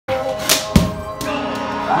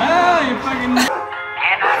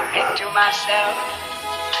myself.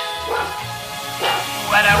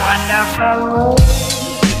 What a wonderful world.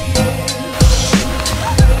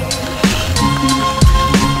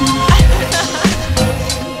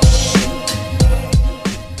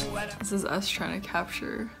 This is us trying to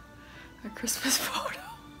capture a Christmas photo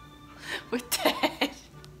with Ted.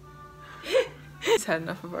 He's had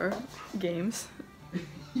enough of our games.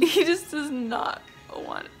 He just does not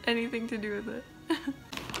want anything to do with it.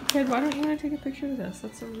 Ted, why don't you want to take a picture with us?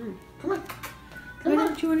 That's so rude. Come on. Why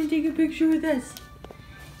don't you want to take a picture with us?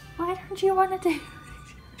 Why don't you want to take a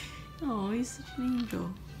picture? Oh, he's such an angel.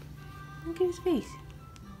 Look at his face.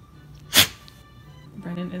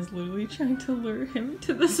 Brennan is literally trying to lure him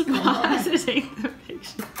to the spot to take the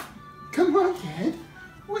picture. Come on, Ted.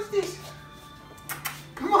 What's this?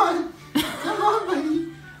 Come on. Come on,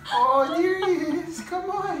 buddy. Oh, there he is. Come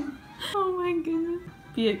on. Oh my goodness.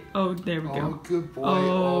 Oh, there we go. Oh, good boy.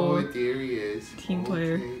 Oh, Oh, there he is. Team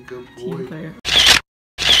player. Good boy. Team player.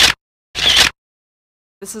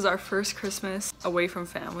 This is our first Christmas away from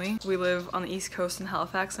family. We live on the East Coast in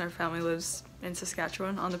Halifax and our family lives in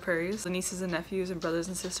Saskatchewan on the prairies. The nieces and nephews and brothers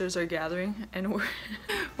and sisters are gathering and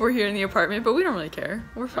we're here in the apartment, but we don't really care.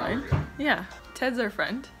 We're fine. Yeah, Ted's our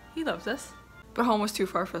friend. He loves us. But home was too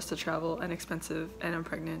far for us to travel and expensive and I'm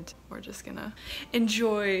pregnant. We're just gonna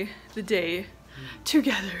enjoy the day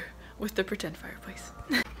together with the pretend fireplace.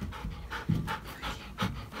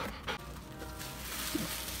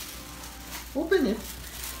 Open it.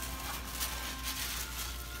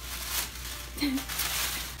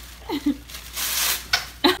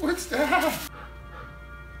 What's that?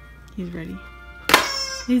 He's ready.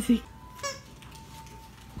 Is he?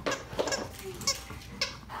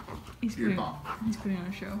 He's putting on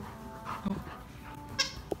a show. Oh.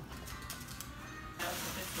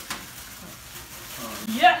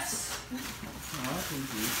 Yes! Oh, thank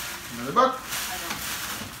you. Another book.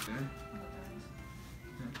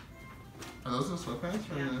 Are those the sweatpants?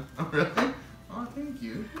 Yeah. Oh, really? Oh, thank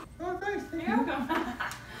you. Oh, thanks. Thank you.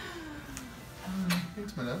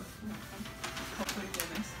 Thanks, my love. Hopefully they're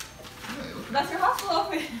nice. Yeah, they look That's your hospital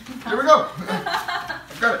outfit. Here we go.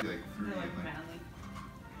 I've got it. Like, Manly.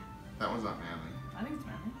 that one's not manly. I think it's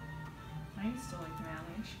manly. I think it's still like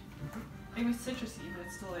manly-ish. I think it's citrusy, but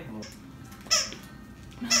it's still like.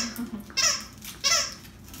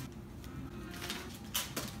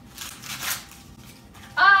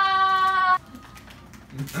 Ah!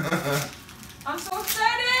 I'm so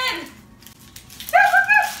excited!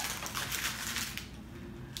 Yes!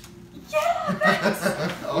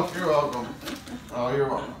 Oh, you're welcome. Oh, you're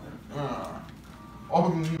welcome.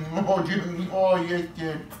 Oh, yes,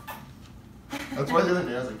 kid. That's why the other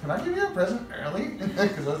day I was like, can I give you a present early?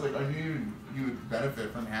 Because I was like, I knew you would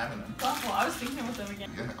benefit from having them. Well, I was thinking with them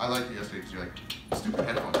again. Yeah, I liked it yesterday because you're like, stupid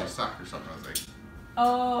headphones, they suck or something. I was like,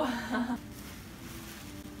 oh.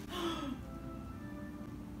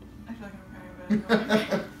 I feel like I'm crying, but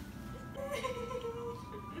anyway.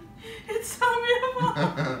 It's so beautiful.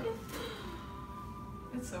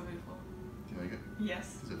 It's so beautiful. do you like it?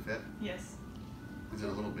 Yes. Does it fit? Yes. Is it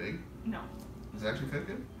a little big? No. Does it actually fit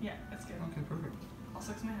good? Yeah, it's good. Okay, perfect. Also,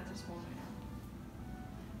 because my hands are swollen right now.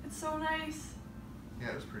 It's so nice.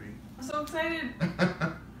 Yeah, it was pretty. I'm so excited.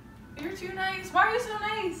 You're too nice. Why are you so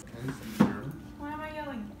nice? Why am I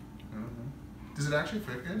yelling? I don't know. Does it actually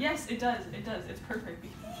fit good? Yes, it does. It does. It's perfect.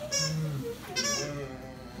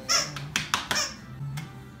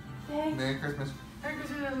 Thanks. Merry Christmas. Merry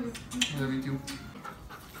Christmas. Love you too.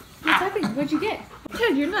 What's happening? What'd you get?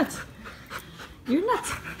 Ted, you're nuts. You're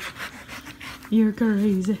nuts. You're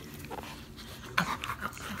crazy.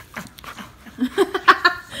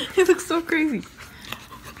 He looks so crazy.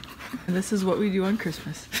 And this is what we do on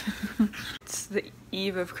Christmas. It's the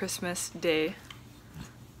eve of Christmas Day.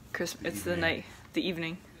 It's the night, the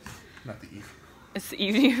evening. Not the eve. It's the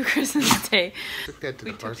evening of Christmas Day. We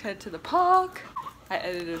took Ted to the park. I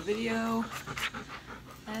edited a video.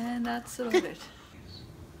 And that's about it.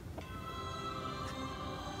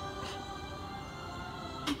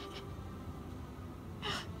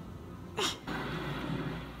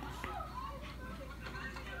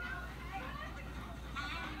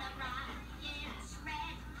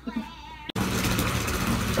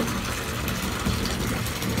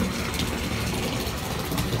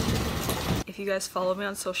 If you guys follow me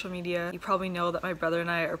on social media, you probably know that my brother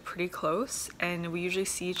and I are pretty close and we usually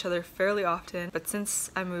see each other fairly often, but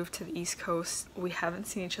since I moved to the East Coast, we haven't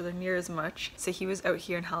seen each other near as much. So he was out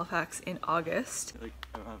here in Halifax in August. Like,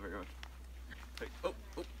 I don't have very much. Like, oh.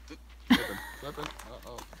 Weapon.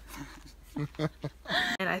 Uh-oh.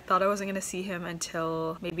 and I thought I wasn't gonna see him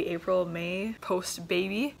until maybe April, May,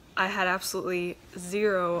 post-baby. I had absolutely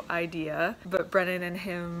zero idea, but Brennan and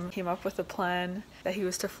him came up with a plan that he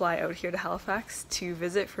was to fly out here to Halifax to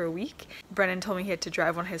visit for a week. Brennan told me he had to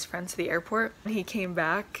drive one of his friends to the airport. When he came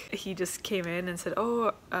back, he just came in and said,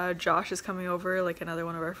 oh, Josh is coming over, like another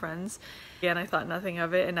one of our friends. And I thought nothing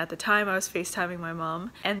of it, and at the time I was FaceTiming my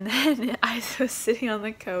mom, and then I was sitting on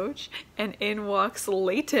the couch and in walks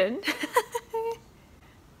Leighton.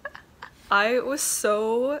 I was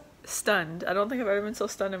so stunned. I don't think I've ever been so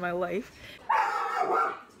stunned in my life. What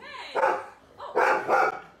are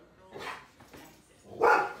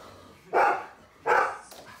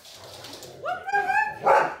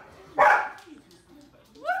you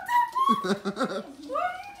doing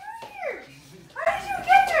here? How did you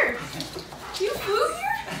get here? You flew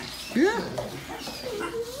here? Yeah.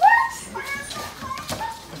 What?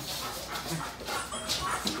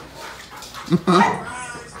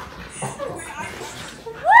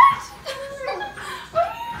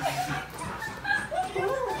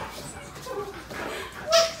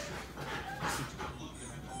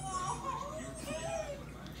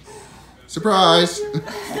 Surprise!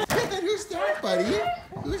 Who's that, buddy?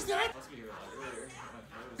 Who's that?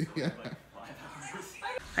 Yeah.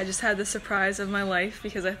 I just had the surprise of my life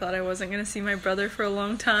because I thought I wasn't gonna see my brother for a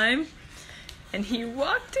long time, and he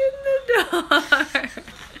walked in the door.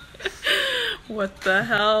 What the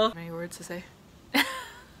hell? Any words to say? No.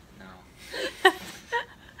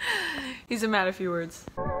 He's a man of few words.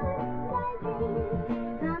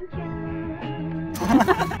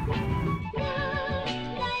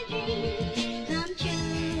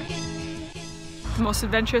 The most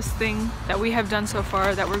adventurous thing that we have done so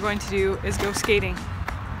far that we're going to do is go skating.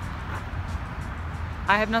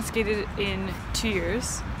 I have not skated in 2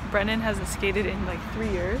 years. Brennan hasn't skated in like 3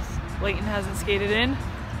 years. Leighton hasn't skated in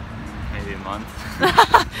maybe a month.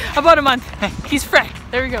 about a month. He's fresh.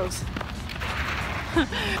 There he goes.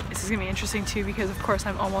 This is gonna be interesting too because of course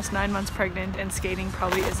I'm almost 9 months pregnant and skating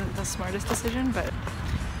probably isn't the smartest decision, but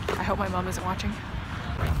I hope my mom isn't watching.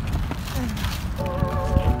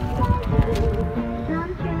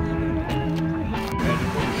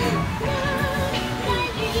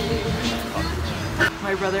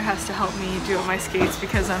 My brother has to help me do my skates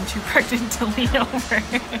because I'm too pregnant to lean over.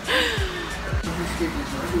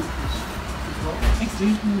 Thanks, dude.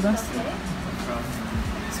 You're the best.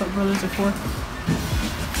 That's what brothers are for.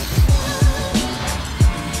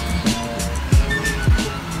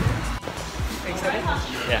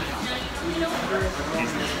 Yeah.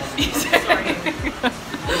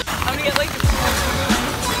 I'm gonna get like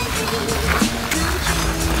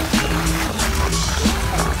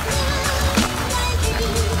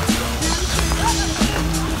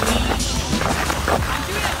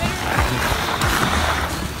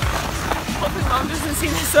hopefully mom doesn't see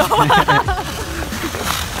this so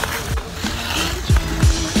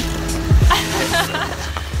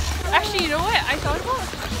Actually, you know what? I thought about it.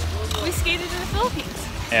 We skated in the Philippines.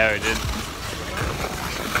 Yeah, we did.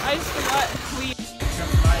 I just forgot we.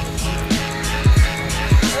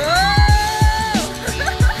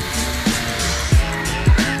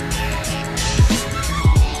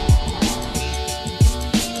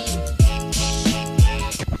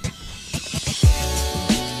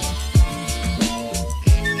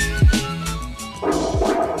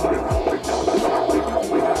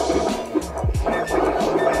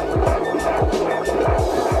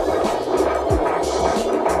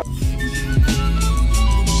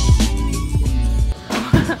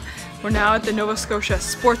 We're now at the Nova Scotia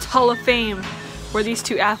Sports Hall of Fame, where these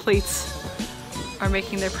two athletes are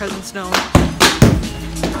making their presence known.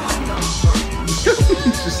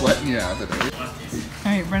 He's just letting you have it.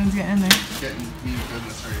 Alright, Brennan's getting in there. Getting me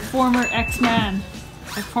goodness right here. Former X-Man.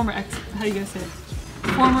 Like former X, how do you guys say it?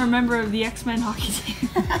 Former member of the X-Men hockey team.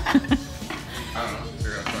 I don't know.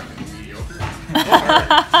 They're fucking mediocre.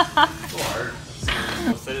 So hard.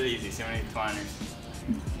 We'll set it easy. See how many twiners.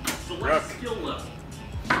 Rook. Skill level.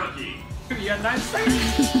 Rookie. You got 9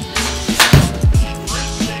 seconds.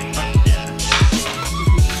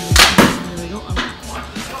 There we go.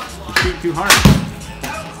 Shoot too hard.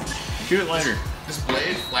 Shoot it lighter. This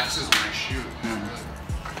blade flexes when I shoot.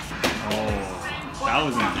 Oh, that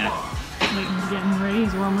was in net. Leighton's getting ready,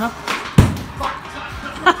 he's warming up.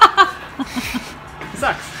 It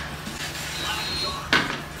sucks.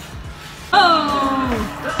 Oh!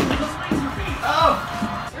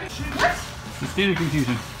 The state of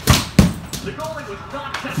confusion. The goalie was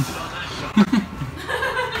not tested on that shot.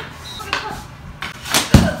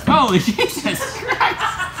 Holy Jesus Christ!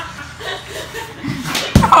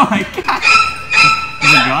 Oh my God!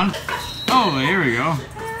 Is it gone? Oh, here we go.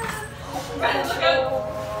 Brennan, look out!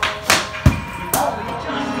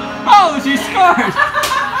 she scored!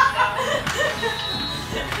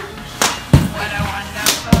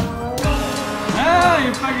 Oh,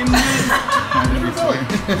 you fucking did!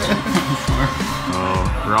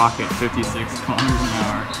 Oh, rocket 56 kilometers an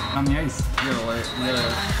hour on the ice. You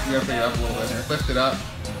gotta pick it up a little bit here. Lift it up.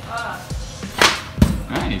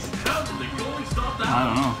 Nice. How did the goalie stop that? I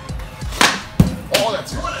don't know. Oh,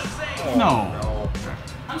 that's it. What a save! Oh, No.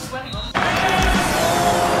 I'm sweating.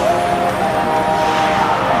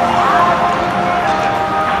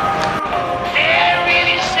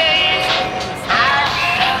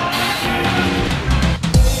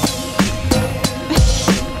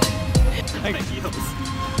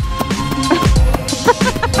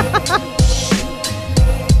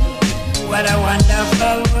 What a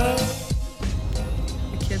wonderful world.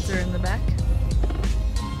 The kids are in the back.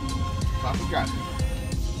 Papa's got it.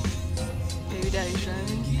 Baby daddy's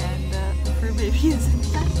driving, and the fur baby is in the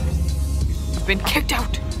back. I've been kicked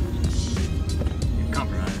out. You're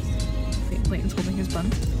compromised. Layton's holding his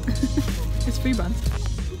buns. His free buns.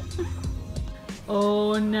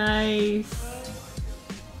 Oh, nice.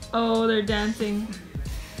 Oh, they're dancing.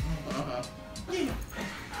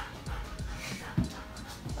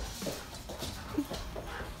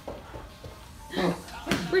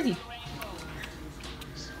 Where's he?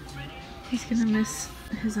 He's gonna miss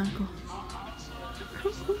his uncle.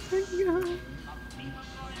 Oh my god.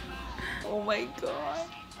 Oh my god.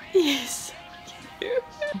 He's so cute.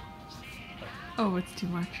 Oh, it's too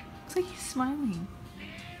much. Looks like he's smiling.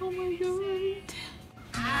 Oh my god.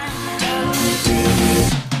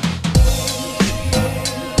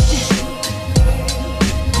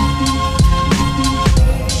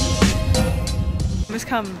 I'm just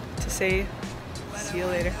come to say see you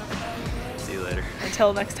later. See you later.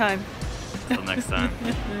 Until next time. Until next time.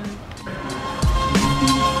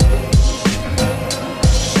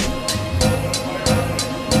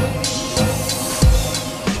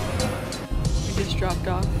 We just dropped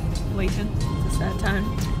off Layton. It's a sad time,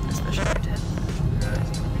 especially for Ted.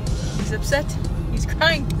 He's upset. He's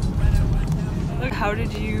crying. Look, how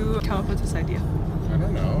did you come up with this idea? I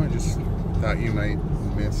don't know. I just thought you might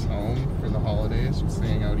miss home for the holidays,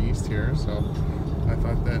 staying out east here. So I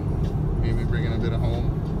thought that maybe bringing a bit of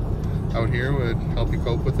home out here would help you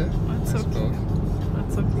cope with it. That's I so suppose. cute.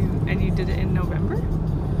 That's so cute. And you did it in November?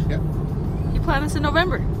 Yeah. You planned this in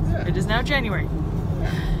November. Yeah. It is now January.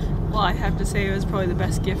 Well, I have to say it was probably the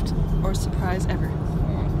best gift or surprise ever.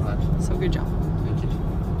 Oh, So good job. thank you.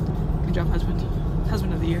 Good job, husband.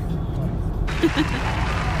 Husband of the year.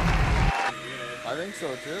 I think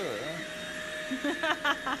so too.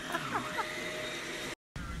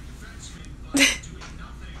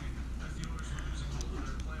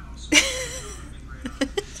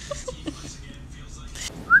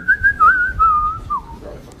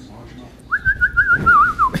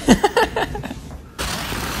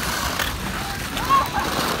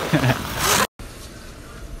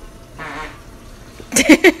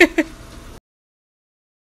 Yeah.